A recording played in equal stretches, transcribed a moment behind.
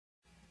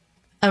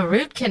A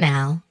root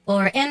canal,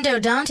 or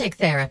endodontic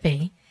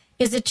therapy,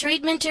 is a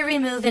treatment to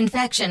remove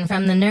infection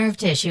from the nerve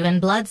tissue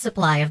and blood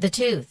supply of the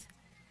tooth.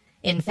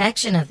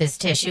 Infection of this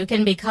tissue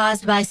can be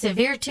caused by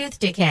severe tooth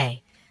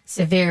decay,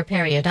 severe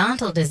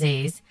periodontal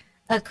disease,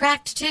 a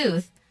cracked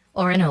tooth,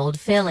 or an old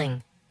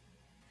filling.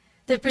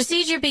 The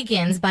procedure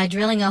begins by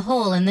drilling a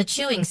hole in the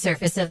chewing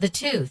surface of the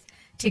tooth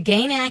to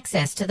gain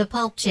access to the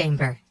pulp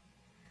chamber.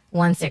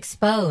 Once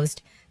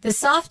exposed, the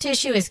soft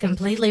tissue is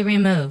completely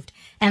removed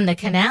and the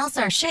canals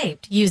are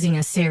shaped using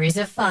a series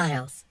of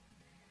files.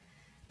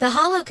 The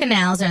hollow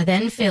canals are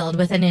then filled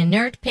with an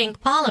inert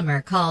pink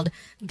polymer called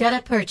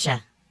gutta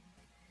percha.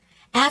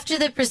 After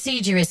the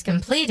procedure is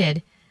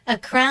completed, a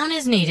crown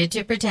is needed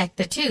to protect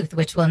the tooth,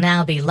 which will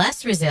now be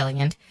less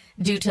resilient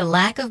due to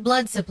lack of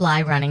blood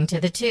supply running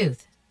to the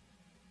tooth.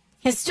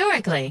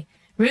 Historically,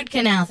 root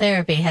canal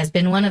therapy has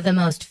been one of the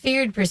most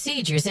feared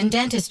procedures in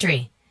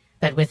dentistry,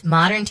 but with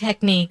modern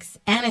techniques,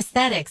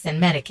 anesthetics,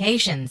 and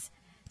medications,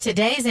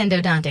 today's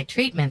endodontic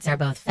treatments are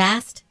both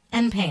fast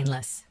and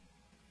painless.